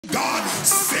God,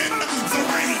 send the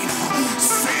rain.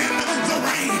 Send the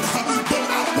rain. But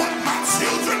I want my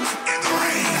children in the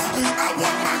rain. I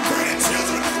want my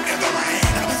grandchildren in the rain.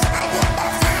 I want my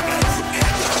family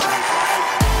in the rain.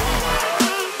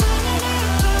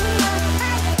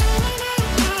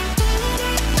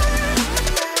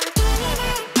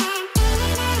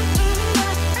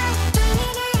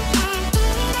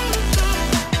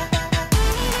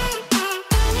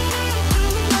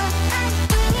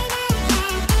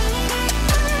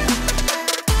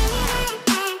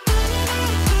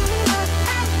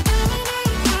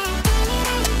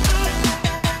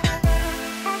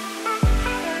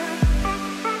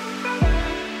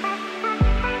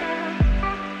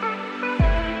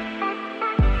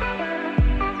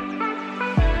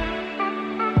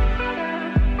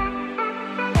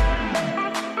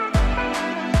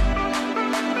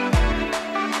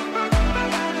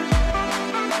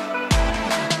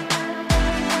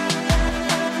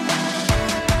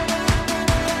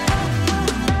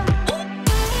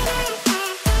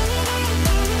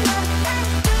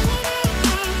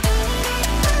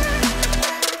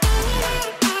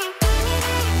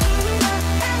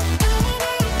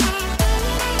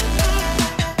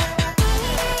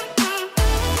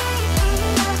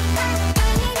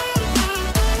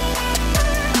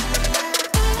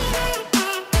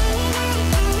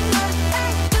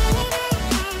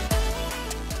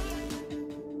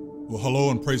 Well, hello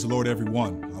and praise the Lord,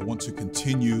 everyone. I want to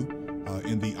continue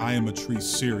in the I Am a Tree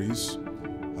series.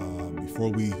 Before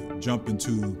we jump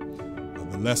into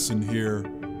the lesson here,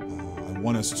 I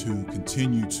want us to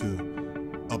continue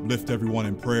to uplift everyone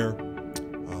in prayer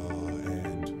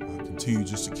and continue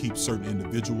just to keep certain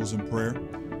individuals in prayer.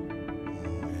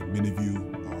 And many of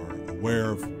you are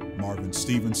aware of Marvin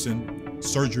Stevenson.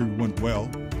 Surgery went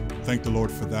well. Thank the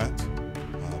Lord for that.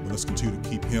 Let's continue to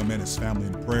keep him and his family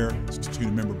in prayer. Let's continue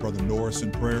to remember Brother Norris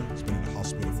in prayer. He's been in the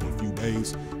hospital for a few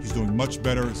days. He's doing much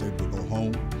better. He's able to go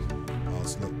home.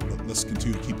 So let's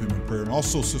continue to keep him in prayer. And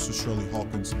also Sister Shirley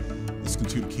Hawkins, let's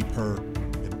continue to keep her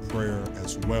in prayer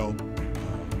as well.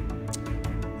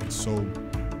 And so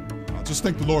I just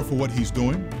thank the Lord for what he's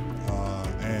doing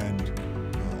and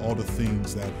all the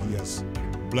things that he has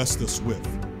blessed us with.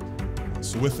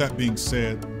 So with that being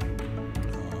said,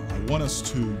 I want us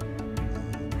to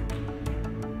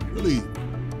really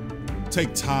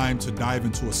take time to dive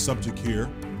into a subject here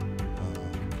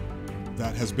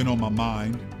that has been on my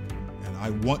mind, and I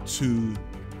want to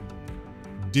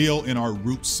deal in our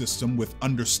root system with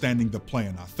understanding the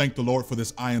plan. I thank the Lord for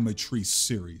this I Am a Tree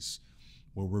series,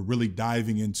 where we're really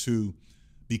diving into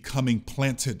becoming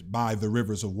planted by the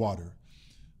rivers of water,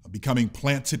 becoming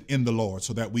planted in the Lord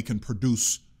so that we can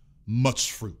produce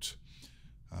much fruit.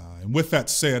 And with that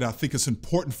said, I think it's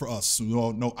important for us,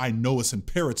 I know it's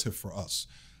imperative for us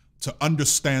to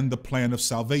understand the plan of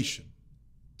salvation,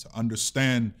 to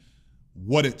understand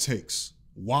what it takes,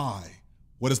 why,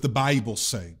 what does the Bible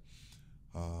say,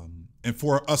 and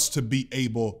for us to be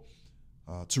able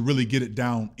to really get it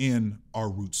down in our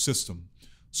root system.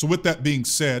 So with that being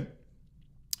said,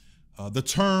 the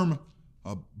term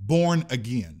born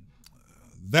again,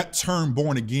 that term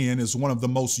born again is one of the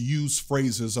most used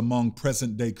phrases among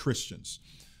present day Christians.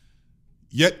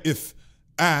 Yet if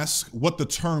asked what the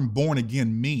term born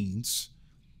again means,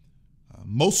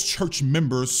 most church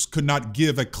members could not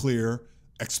give a clear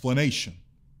explanation.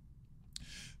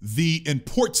 The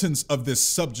importance of this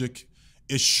subject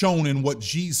is shown in what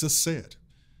Jesus said.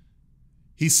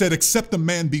 He said, except a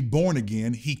man be born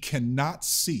again, he cannot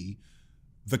see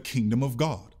the kingdom of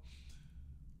God.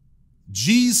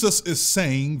 Jesus is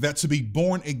saying that to be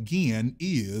born again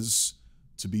is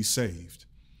to be saved.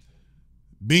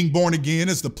 Being born again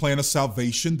is the plan of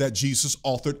salvation that Jesus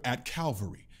authored at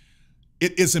Calvary.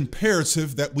 It is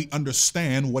imperative that we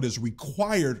understand what is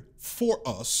required for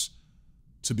us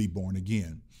to be born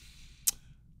again.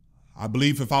 I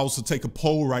believe if I was to take a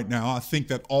poll right now, I think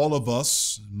that all of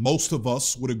us, most of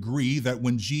us would agree that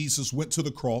when Jesus went to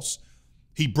the cross,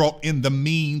 he brought in the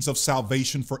means of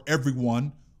salvation for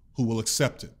everyone who will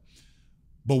accept it.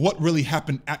 But what really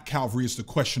happened at Calvary is the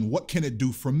question, what can it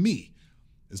do for me?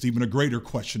 Is even a greater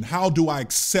question. How do I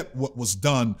accept what was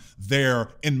done there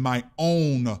in my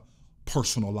own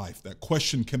personal life? That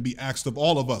question can be asked of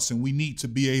all of us, and we need to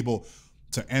be able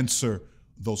to answer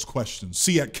those questions.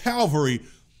 See, at Calvary,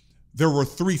 there were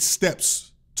 3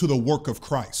 steps to the work of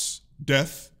Christ: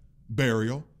 death,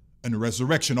 burial, and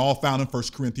resurrection, all found in 1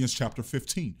 Corinthians chapter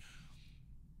 15.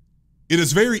 It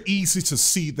is very easy to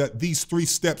see that these 3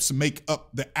 steps make up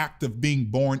the act of being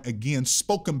born again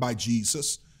spoken by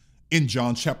Jesus in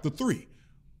John chapter 3.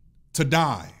 To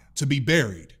die, to be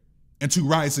buried, and to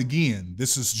rise again.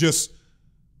 This is just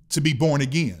to be born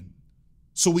again.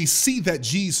 So we see that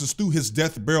Jesus, through his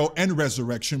death, burial, and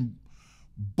resurrection,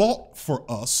 bought for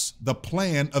us the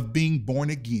plan of being born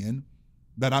again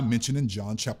that I mentioned in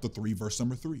John chapter 3, verse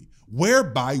number 3,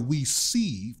 whereby we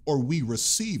receive,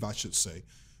 I should say,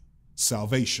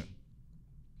 salvation.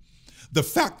 The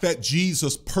fact that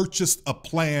Jesus purchased a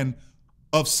plan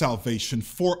of salvation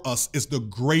for us is the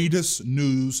greatest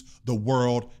news the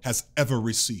world has ever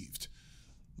received.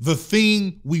 The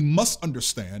thing we must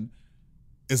understand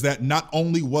is that not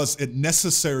only was it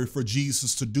necessary for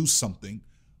Jesus to do something,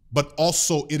 but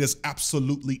also it is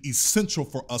absolutely essential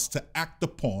for us to act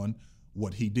upon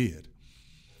what he did.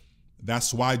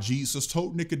 That's why Jesus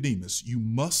told Nicodemus, you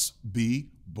must be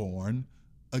born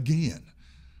again.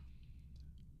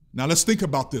 Now let's think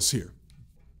about this here.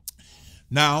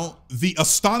 Now, the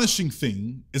astonishing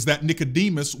thing is that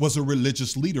Nicodemus was a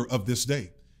religious leader of this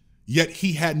day, yet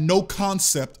he had no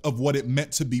concept of what it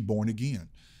meant to be born again.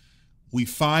 We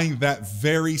find that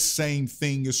very same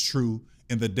thing is true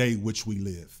in the day which we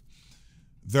live.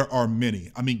 There are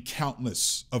many,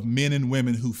 countless of men and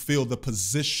women who fill the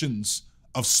positions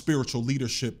of spiritual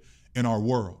leadership in our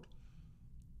world.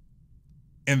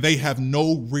 And they have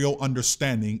no real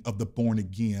understanding of the born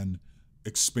again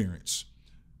experience.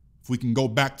 If we can go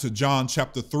back to John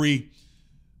chapter 3,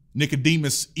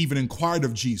 Nicodemus even inquired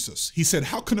of Jesus. He said,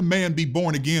 how can a man be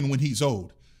born again when he's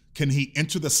old? Can he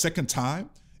enter the second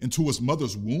time into his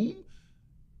mother's womb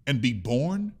and be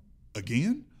born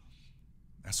again?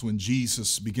 That's when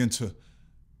Jesus began to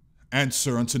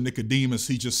answer unto Nicodemus.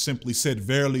 He just simply said,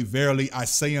 verily, verily, I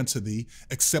say unto thee,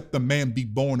 except a man be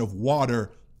born of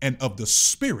water and of the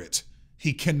Spirit,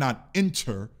 he cannot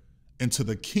enter into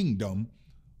the kingdom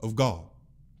of God.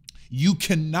 You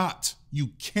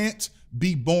can't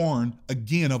be born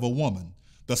again of a woman.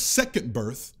 The second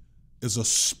birth is a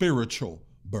spiritual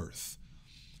birth.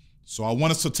 So I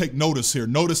want us to take notice here.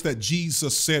 Notice that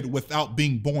Jesus said, without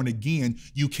being born again,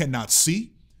 you cannot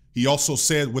see. He also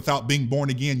said, without being born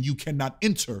again, you cannot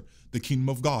enter the kingdom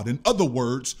of God. In other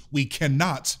words, we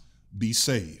cannot be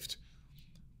saved.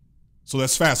 So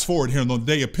let's fast forward here on the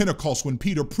day of Pentecost when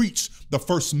Peter preached the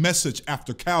first message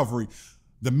after Calvary.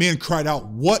 The men cried out,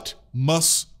 what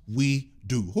must we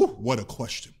do? Whew, what a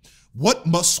question. What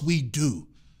must we do?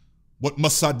 What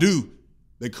must I do?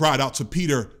 They cried out to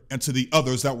Peter and to the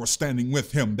others that were standing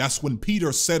with him. That's when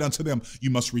Peter said unto them, you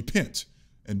must repent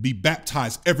and be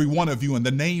baptized, every one of you, in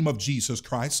the name of Jesus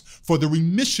Christ for the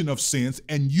remission of sins,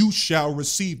 and you shall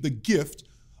receive the gift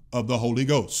of the Holy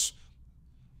Ghost.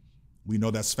 We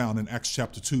know that's found in Acts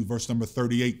chapter 2, verse number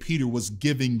 38. Peter was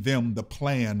giving them the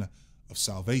plan of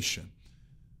salvation,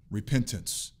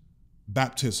 repentance,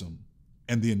 baptism,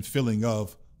 and the infilling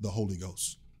of the Holy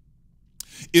Ghost.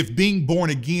 If being born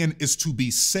again is to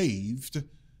be saved,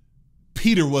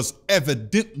 Peter was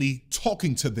evidently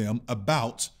talking to them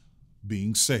about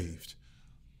being saved.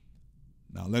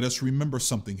 Now let us remember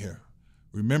something here.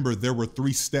 Remember, there were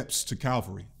 3 steps to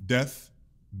Calvary: death,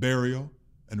 burial,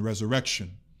 and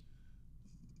resurrection.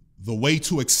 The way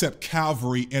to accept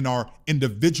Calvary in our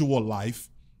individual life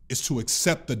is to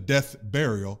accept the death,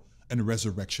 burial, and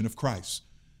resurrection of Christ.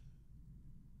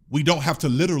 We don't have to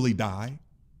literally die,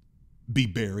 be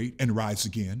buried, and rise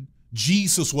again.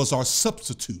 Jesus was our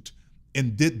substitute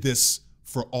and did this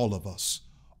for all of us.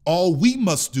 All we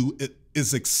must do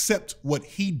is accept what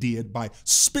he did by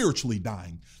spiritually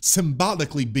dying,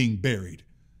 symbolically being buried,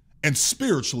 and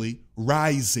spiritually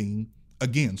rising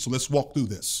again. So let's walk through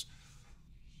this.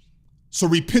 So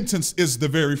repentance is the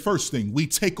very first thing. We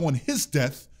take on his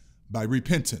death by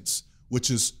repentance, which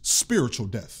is spiritual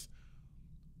death.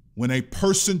 When a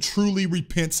person truly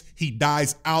repents, he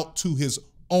dies out to his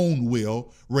own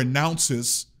will,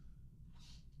 renounces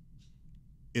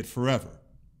it forever,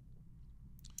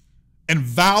 and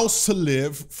vows to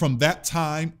live from that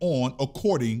time on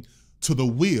according to the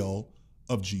will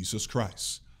of Jesus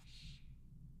Christ.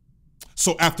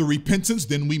 So after repentance,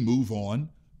 then we move on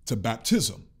to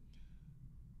baptism.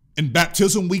 In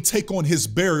baptism, we take on his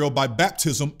burial by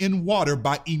baptism in water,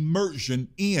 by immersion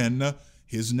in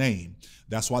his name.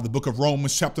 That's why the book of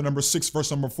Romans chapter number 6,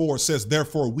 verse number 4 says,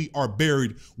 therefore we are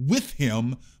buried with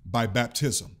him by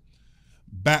baptism.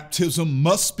 Baptism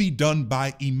must be done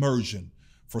by immersion,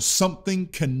 for something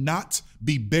cannot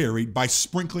be buried by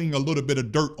sprinkling a little bit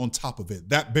of dirt on top of it.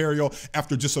 That burial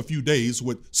after just a few days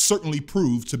would certainly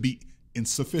prove to be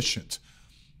insufficient.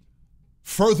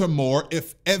 Furthermore,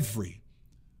 if every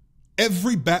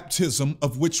baptism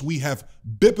of which we have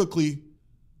biblically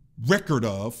record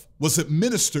of was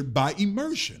administered by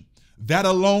immersion, that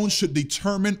alone should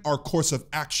determine our course of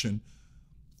action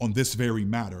on this very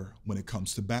matter when it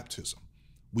comes to baptism.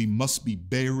 We must be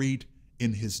buried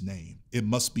in his name. It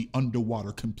must be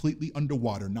underwater, completely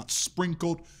underwater, not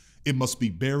sprinkled. It must be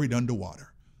buried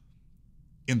underwater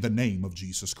in the name of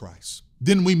Jesus Christ.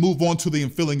 Then we move on to the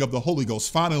infilling of the Holy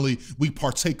Ghost. Finally, we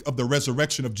partake of the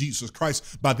resurrection of Jesus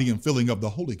Christ by the infilling of the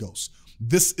Holy Ghost.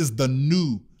 This is the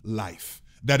new life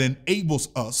that enables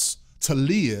us to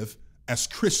live as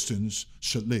Christians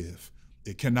should live.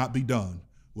 It cannot be done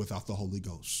without the Holy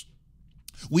Ghost.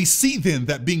 We see then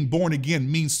that being born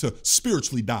again means to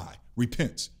spiritually die,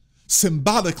 repent,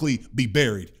 symbolically be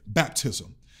buried,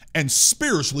 baptism, and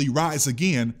spiritually rise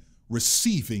again,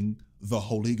 receiving the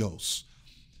Holy Ghost.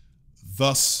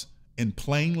 Thus, in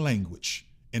plain language,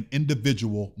 an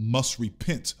individual must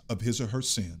repent of his or her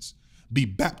sins, be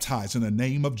baptized in the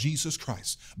name of Jesus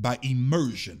Christ by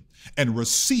immersion, and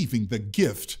receiving the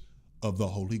gift of the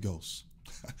Holy Ghost.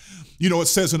 You know, it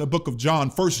says in the book of John,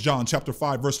 1 John chapter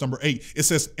 5, verse number 8, it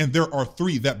says, and there are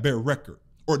three that bear record.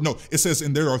 Or no, it says,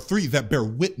 and there are three that bear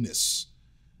witness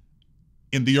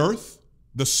in the earth,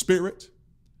 the spirit,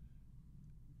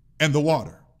 and the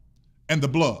water, and the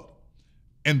blood.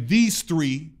 And these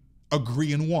three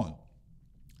agree in one.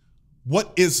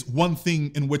 What is one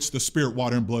thing in which the spirit,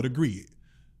 water, and blood agree?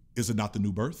 Is it not the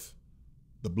new birth?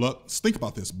 The blood, think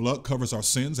about this. Blood covers our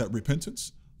sins at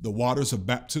repentance. The waters of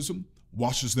baptism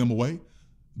washes them away,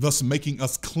 thus making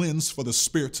us cleansed for the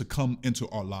spirit to come into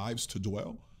our lives to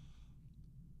dwell.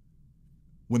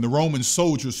 When the Roman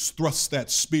soldiers thrust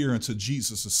that spear into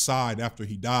Jesus' side after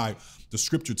he died, the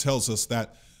scripture tells us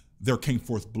that there came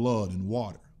forth blood and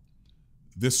water.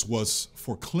 This was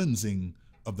for cleansing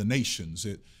of the nations.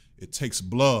 It takes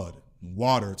blood and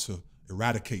water to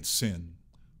eradicate sin.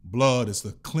 Blood is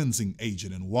the cleansing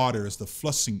agent and water is the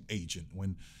flushing agent.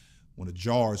 When a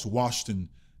jar is washed in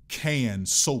canned,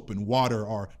 soap and water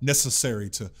are necessary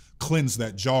to cleanse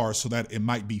that jar so that it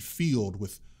might be filled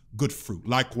with good fruit.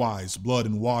 Likewise, blood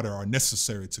and water are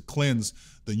necessary to cleanse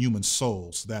the human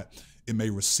soul so that it may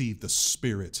receive the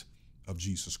Spirit of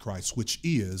Jesus Christ, which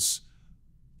is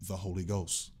the Holy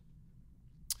Ghost.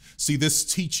 See, this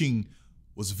teaching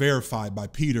was verified by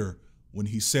Peter when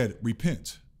he said,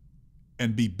 repent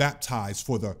and be baptized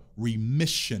for the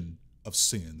remission of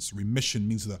sins. Remission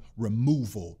means the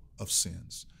removal of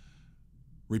sins.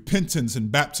 Repentance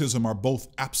and baptism are both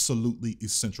absolutely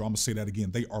essential. I'm going to say that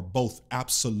again. They are both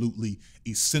absolutely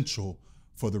essential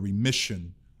for the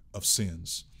remission of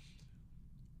sins.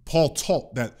 Paul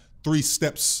taught that 3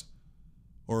 steps,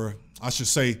 or I should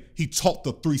say, he taught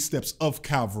the 3 steps of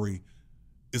Calvary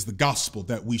is the gospel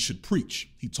that we should preach.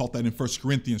 He taught that in 1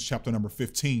 Corinthians chapter number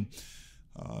 15.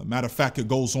 Matter of fact, it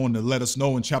goes on to let us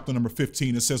know in chapter number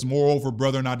 15, it says, moreover,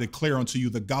 brethren, I declare unto you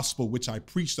the gospel which I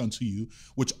preached unto you,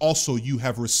 which also you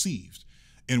have received,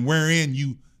 and wherein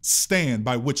you stand,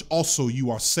 by which also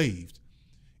you are saved,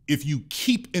 if you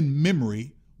keep in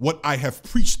memory what I have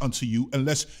preached unto you,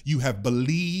 unless you have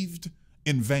believed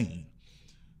in vain.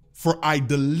 For I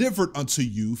delivered unto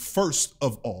you first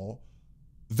of all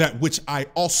that which I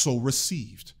also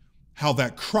received, how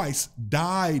that Christ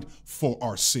died for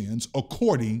our sins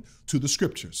according to the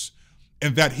scriptures,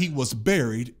 and that he was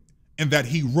buried, and that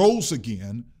he rose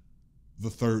again the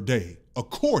 3rd day,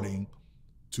 according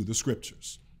to the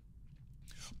scriptures.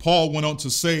 Paul went on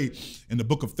to say in the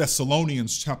book of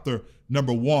Thessalonians chapter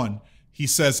number 1, he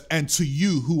says, and to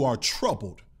you who are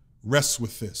troubled, rest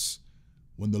with this.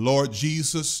 When the Lord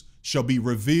Jesus shall be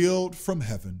revealed from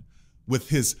heaven with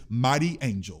his mighty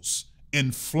angels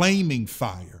in flaming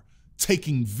fire,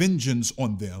 taking vengeance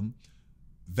on them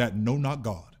that know not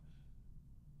God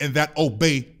and that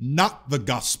obey not the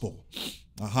gospel,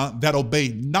 that obey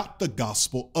not the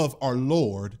gospel of our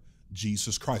Lord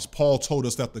Jesus Christ. Paul told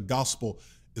us that the gospel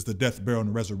is the death, burial,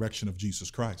 and resurrection of Jesus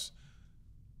Christ.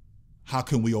 How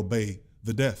can we obey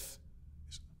the death,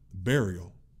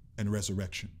 burial, and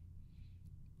resurrection?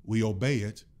 We obey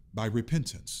it by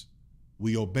repentance.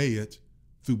 We obey it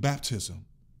through baptism.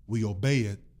 We obey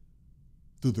it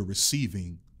through the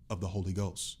receiving of the Holy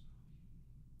Ghost.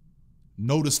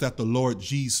 Notice that the Lord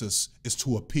Jesus is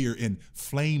to appear in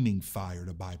flaming fire,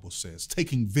 the Bible says,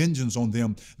 taking vengeance on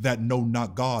them that know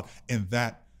not God and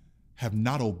that have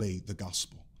not obeyed the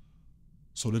gospel.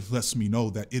 So this lets me know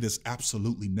that it is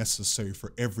absolutely necessary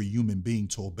for every human being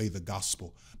to obey the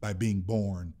gospel by being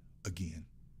born again.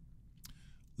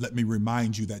 Let me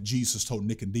remind you that Jesus told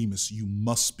Nicodemus, you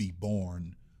must be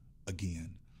born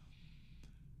again.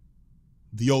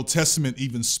 The Old Testament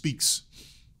even speaks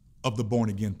of the born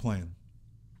again plan.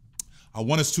 I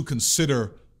want us to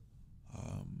consider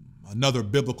another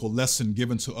biblical lesson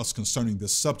given to us concerning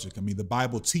this subject. I mean, the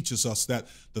Bible teaches us that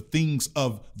the things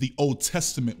of the Old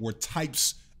Testament were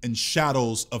types and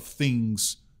shadows of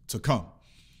things to come.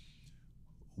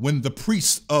 when the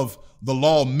priests of the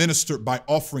law ministered by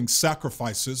offering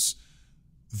sacrifices,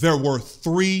 there were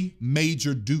three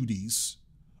major duties,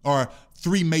 or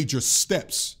three major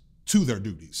steps to their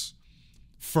duties.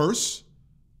 First,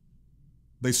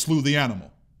 they slew the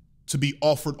animal to be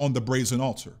offered on the brazen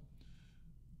altar.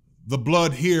 The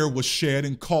blood here was shed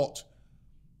and caught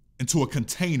into a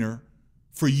container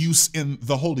for use in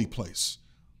the holy place.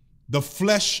 The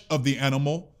flesh of the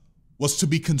animal was to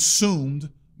be consumed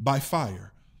by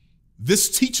fire.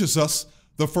 This teaches us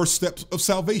the first step of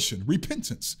salvation,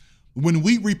 repentance. When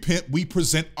we repent, we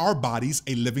present our bodies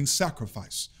a living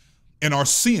sacrifice, and our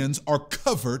sins are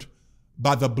covered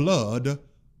by the blood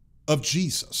of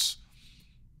Jesus.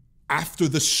 After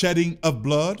the shedding of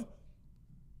blood,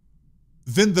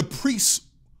 then the priests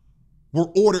were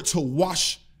ordered to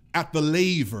wash at the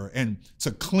laver and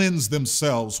to cleanse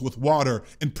themselves with water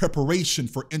in preparation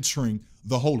for entering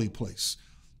the holy place.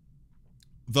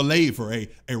 The laver,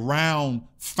 a round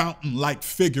fountain-like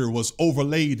figure, was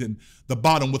overlaid in the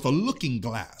bottom with a looking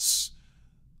glass.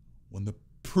 When the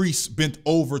priest bent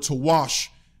over to wash,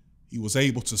 he was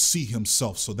able to see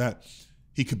himself so that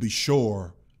he could be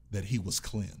sure that he was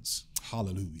cleansed.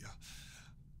 Hallelujah.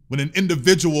 When an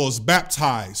individual is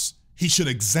baptized, he should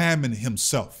examine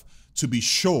himself to be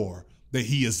sure that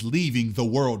he is leaving the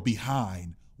world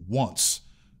behind once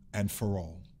and for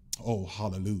all. Oh,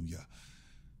 hallelujah.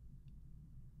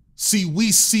 See,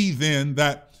 we see then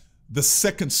that the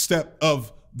second step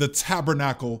of the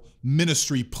tabernacle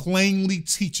ministry plainly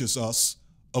teaches us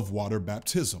of water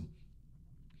baptism.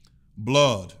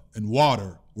 Blood and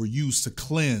water were used to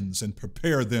cleanse and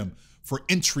prepare them for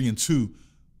entry into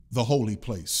the holy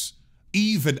place,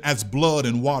 even as blood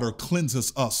and water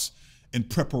cleanses us in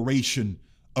preparation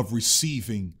of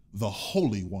receiving the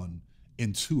Holy One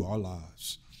into our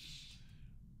lives.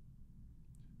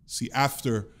 See,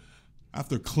 after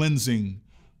cleansing,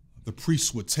 the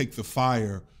priest would take the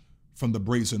fire from the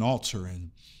brazen altar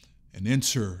and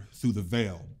enter through the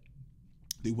veil.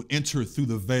 They would enter through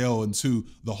the veil into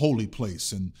the holy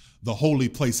place, and the holy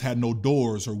place had no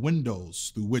doors or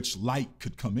windows through which light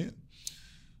could come in.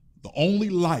 The only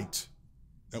light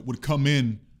that would come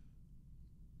in,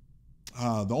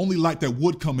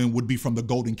 would be from the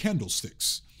golden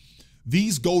candlesticks.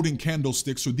 These golden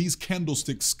candlesticks, or these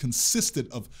candlesticks,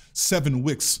 consisted of 7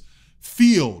 wicks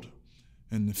filled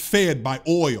and fed by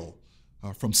oil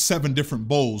from 7 different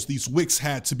bowls. These wicks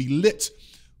had to be lit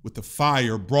with the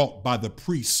fire brought by the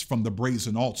priests from the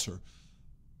brazen altar.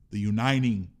 The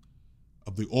uniting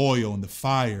of the oil and the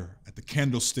fire at the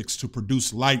candlesticks to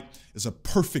produce light is a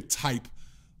perfect type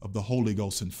of the Holy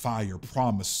Ghost and fire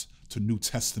promised to New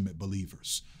Testament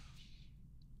believers.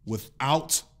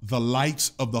 Without the light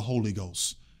of the Holy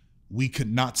Ghost, we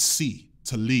could not see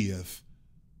to live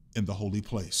in the holy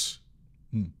place,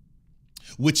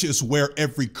 which is where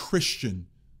every Christian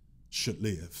should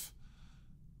live.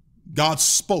 God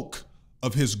spoke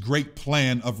of his great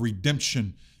plan of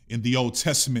redemption in the Old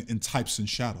Testament in types and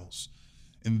shadows.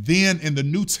 And then in the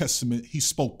New Testament, he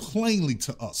spoke plainly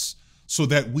to us so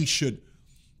that we should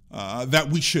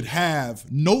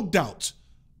have no doubt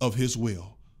of his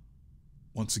will.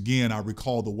 Once again, I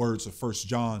recall the words of 1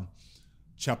 John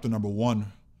chapter number 5,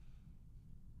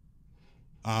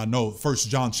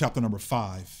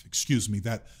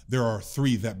 that there are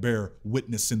 3 that bear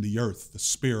witness in the earth, the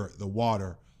spirit, the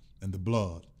water, and the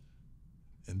blood.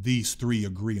 And these 3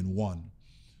 agree in one.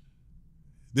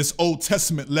 This Old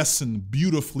Testament lesson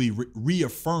beautifully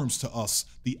reaffirms to us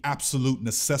the absolute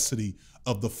necessity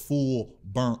of the full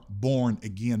born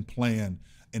again plan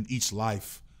in each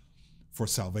life for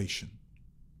salvation.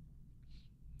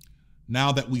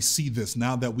 Now that we see this,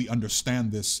 now that we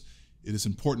understand this, it is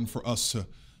important for us to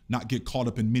not get caught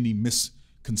up in many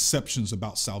misconceptions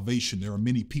about salvation. There are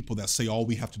many people that say all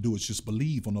we have to do is just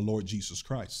believe on the Lord Jesus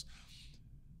Christ.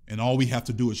 And all we have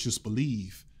to do is just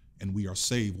believe and we are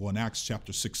saved. Well, in Acts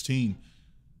chapter 16,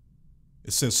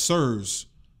 it says, sirs,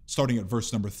 starting at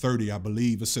verse number 30, I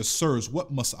believe, it says, sirs,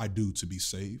 what must I do to be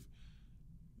saved?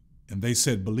 And they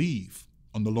said, believe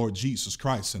on the Lord Jesus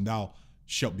Christ, and thou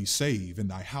shalt be saved in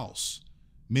thy house.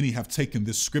 Many have taken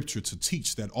this scripture to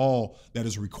teach that all that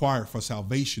is required for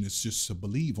salvation is just to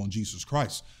believe on Jesus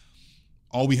Christ.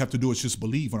 All we have to do is just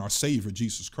believe on our Savior,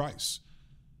 Jesus Christ.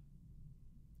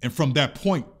 And from that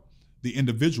point, the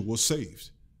individual is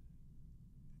saved.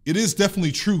 It is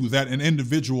definitely true that an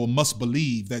individual must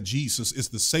believe that Jesus is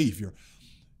the Savior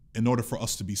in order for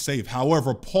us to be saved.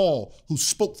 However, Paul, who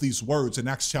spoke these words in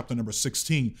Acts chapter number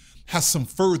 16, has some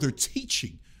further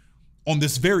teaching on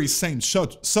this very same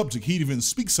subject. He even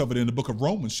speaks of it in the book of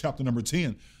Romans chapter number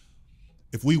 10.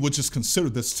 If we would just consider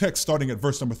this text starting at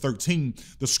verse number 13,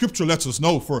 the scripture lets us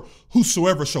know, for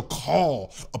whosoever shall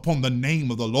call upon the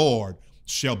name of the Lord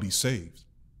shall be saved.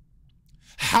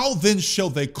 How then shall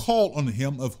they call on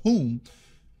him of whom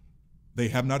they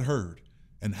have not heard?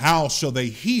 And how shall they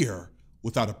hear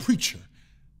without a preacher?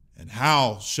 And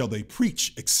how shall they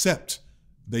preach except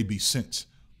they be sent?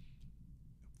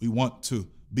 We want to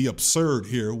be absurd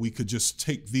here. We could just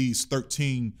take these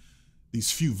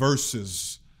few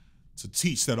verses to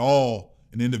teach that all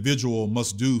an individual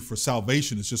must do for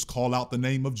salvation is just call out the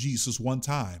name of Jesus one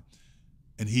time,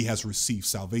 and he has received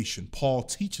salvation. Paul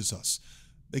teaches us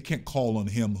they can't call on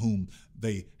him whom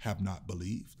they have not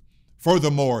believed.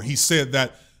 Furthermore, he said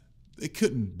that they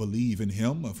couldn't believe in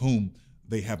him of whom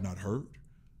they have not heard.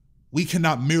 We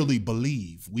cannot merely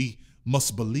believe. We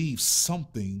must believe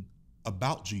something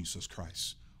about Jesus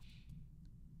Christ.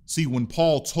 See, when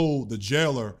Paul told the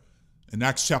jailer in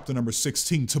Acts chapter number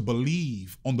 16 to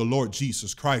believe on the Lord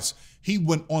Jesus Christ, he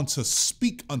went on to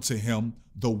speak unto him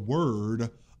the word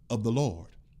of the Lord.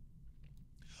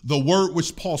 The word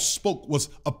which Paul spoke was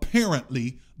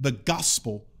apparently the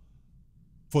gospel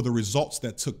for the results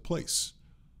that took place.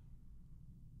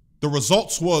 The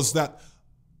results was that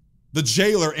the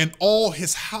jailer and all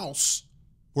his house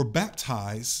were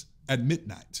baptized at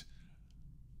midnight.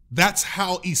 That's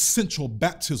how essential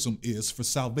baptism is for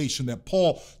salvation, that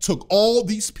Paul took all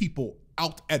these people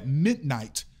out at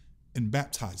midnight and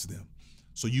baptized them.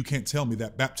 So you can't tell me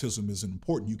that baptism isn't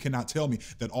important. You cannot tell me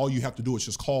that all you have to do is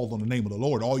just call on the name of the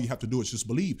Lord. All you have to do is just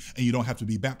believe, and you don't have to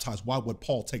be baptized. Why would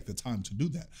Paul take the time to do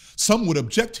that? Some would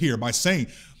object here by saying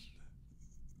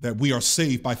that we are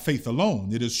saved by faith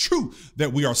alone. It is true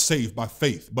that we are saved by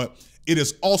faith, but it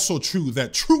is also true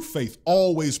that true faith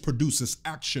always produces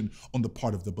action on the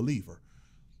part of the believer.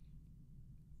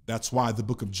 That's why the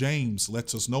book of James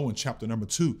lets us know in chapter number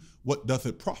 2, what doth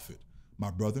it profit, my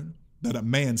brethren, that a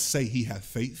man say he hath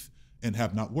faith and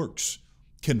have not works?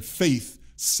 Can faith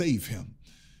save him?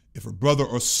 If a brother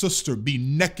or sister be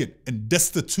naked and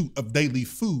destitute of daily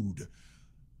food,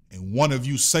 and one of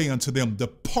you say unto them,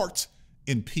 depart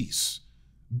in peace,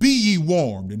 be ye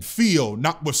warmed and filled,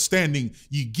 notwithstanding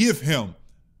ye give him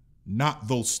not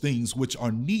those things which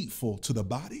are needful to the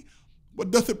body,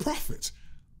 what doth it profit?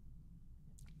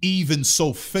 Even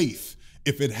so faith,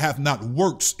 if it have not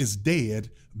works, is dead,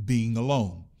 being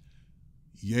alone.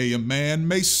 Yea, a man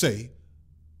may say,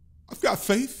 I've got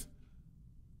faith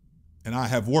and I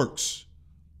have works.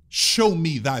 Show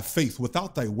me thy faith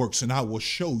without thy works, and I will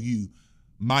show you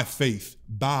my faith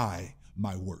by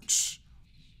my works.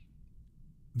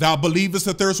 Thou believest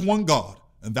that there is one God,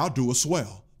 and thou doest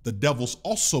well. The devils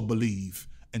also believe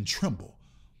and tremble.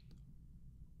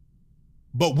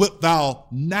 But wilt thou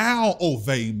now, O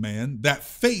vain man, that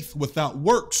faith without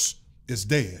works is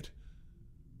dead?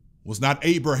 Was not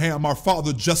Abraham our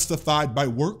father justified by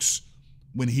works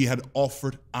when he had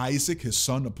offered Isaac his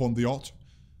son upon the altar?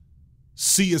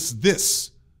 Seest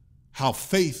this, how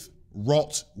faith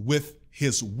wrought with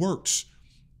his works,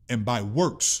 and by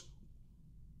works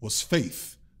was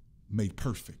faith made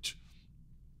perfect.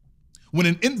 When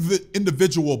an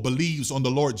individual believes on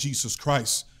the Lord Jesus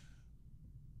Christ,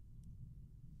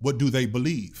 what do they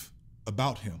believe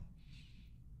about him?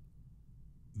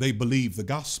 They believe the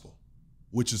gospel,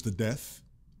 which is the death,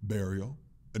 burial,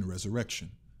 and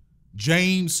resurrection.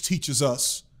 James teaches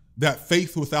us that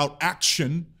faith without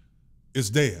action is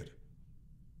dead,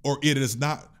 or it is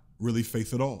not really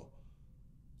faith at all.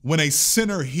 When a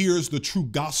sinner hears the true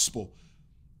gospel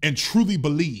and truly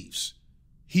believes,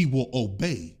 he will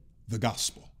obey the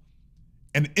gospel.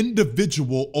 An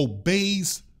individual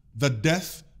obeys the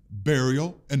death,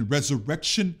 burial, and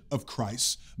resurrection of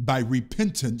Christ by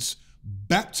repentance,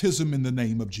 baptism in the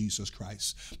name of Jesus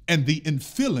Christ, and the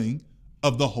infilling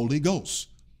of the Holy Ghost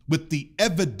with the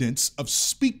evidence of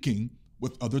speaking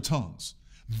with other tongues.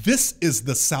 This is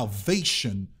the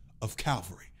salvation of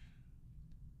Calvary.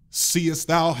 Seest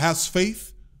thou hast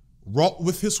faith wrought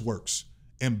with his works,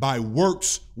 and by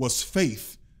works was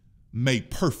faith made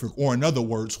perfect, or in other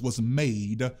words, was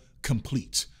made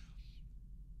complete.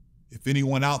 If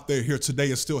anyone out there here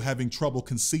today is still having trouble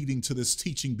conceding to this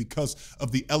teaching because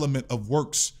of the element of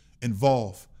works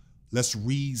involved, let's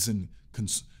reason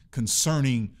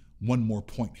concerning one more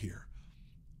point here.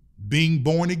 Being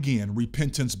born again,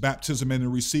 repentance, baptism, and the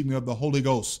receiving of the Holy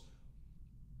Ghost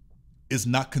is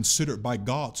not considered by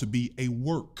God to be a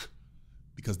work,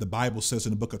 because the Bible says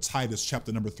in the book of Titus,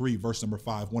 chapter number 3, verse number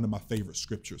 5, one of my favorite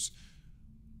scriptures,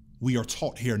 we are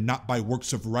taught here not by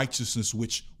works of righteousness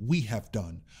which we have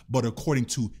done, but according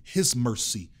to his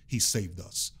mercy he saved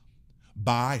us.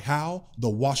 By how? The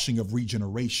washing of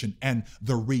regeneration and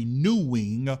the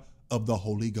renewing of the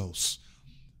Holy Ghost.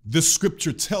 This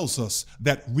scripture tells us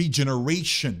that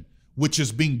regeneration, which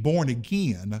is being born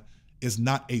again, is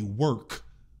not a work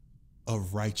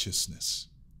of righteousness.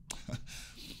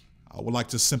 I would like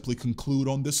to simply conclude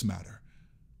on this matter.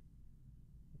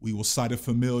 We will cite a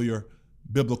familiar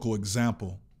biblical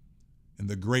example. In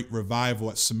the great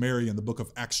revival at Samaria in the book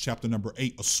of Acts chapter number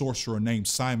 8, a sorcerer named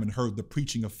Simon heard the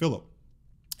preaching of Philip.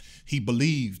 He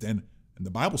believed, and the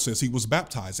Bible says he was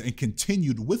baptized and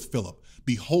continued with Philip,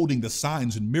 beholding the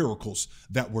signs and miracles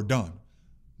that were done.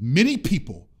 Many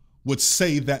people would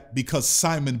say that because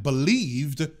Simon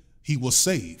believed, he was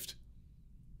saved.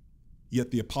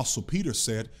 Yet the Apostle Peter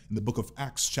said in the book of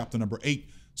Acts chapter number 8,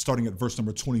 starting at verse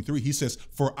number 23, he says,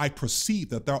 "For I perceive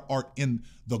that thou art in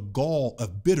the gall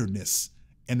of bitterness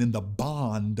and in the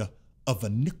bond of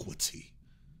iniquity."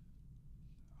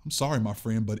 I'm sorry, my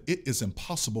friend, but it is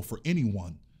impossible for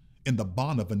anyone in the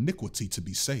bond of iniquity to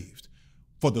be saved.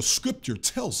 For the scripture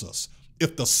tells us,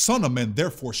 if the Son of Man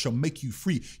therefore shall make you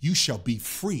free, you shall be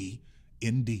free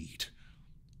indeed.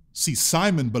 See,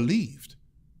 Simon believed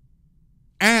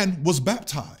and was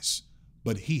baptized,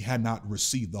 but he had not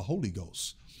received the Holy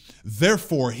Ghost.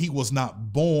 Therefore, he was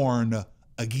not born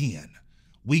again.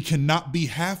 We cannot be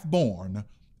half born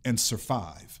and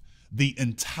survive. The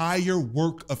entire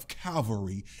work of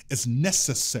Calvary is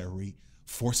necessary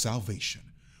for salvation.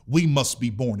 We must be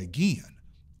born again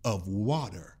of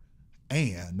water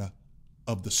and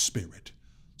of the Spirit.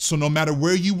 So no matter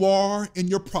where you are in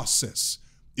your process,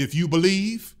 if you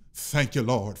believe, thank you,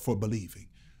 Lord, for believing.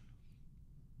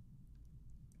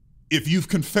 If you've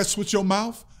confessed with your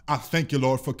mouth, I thank you,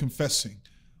 Lord, for confessing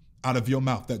out of your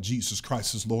mouth that Jesus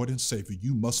Christ is Lord and Savior.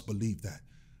 You must believe that.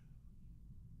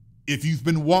 If you've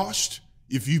been washed,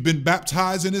 if you've been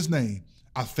baptized in his name,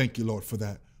 I thank you, Lord, for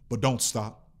that. But don't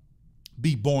stop.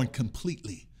 Be born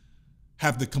completely.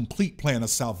 Have the complete plan of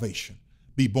salvation.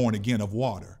 Be born again of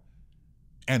water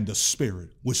and the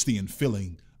Spirit, which the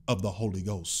infilling of the Holy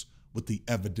Ghost with the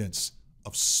evidence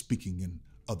of speaking in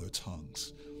other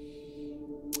tongues.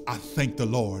 I thank the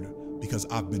Lord because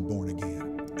I've been born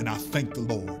again. And I thank the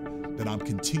Lord that I'm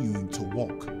continuing to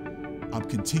walk. I'm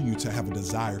continuing to have a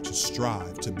desire to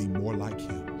strive to be more like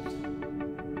him.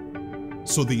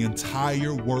 So the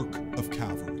entire work of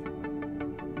Calvary,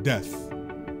 death,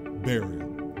 burial,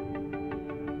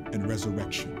 and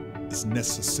resurrection is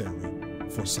necessary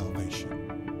for salvation.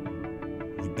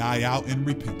 We die out in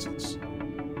repentance.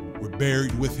 We're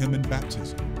buried with him in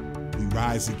baptism. We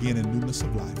rise again in newness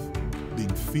of life,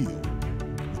 being filled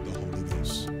with the Holy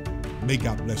Ghost. May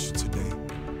God bless you today.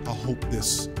 I hope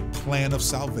this plan of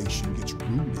salvation gets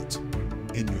rooted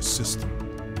in your system,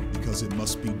 because it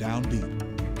must be down deep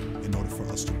in order for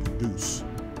us to produce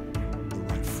the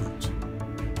right fruit,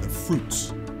 the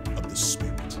fruits of the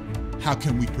Spirit. How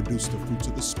can we produce the fruits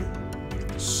of the Spirit if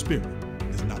the Spirit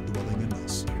is not dwelling in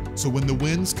us? So when the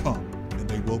winds come, and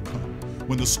they will come,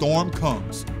 when the storm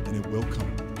comes, and it will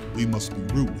come, we must be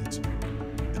rooted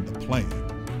in the plan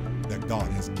that God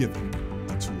has given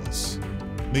unto us.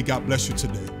 May God bless you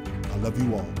today. I love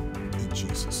you all in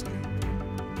Jesus' name.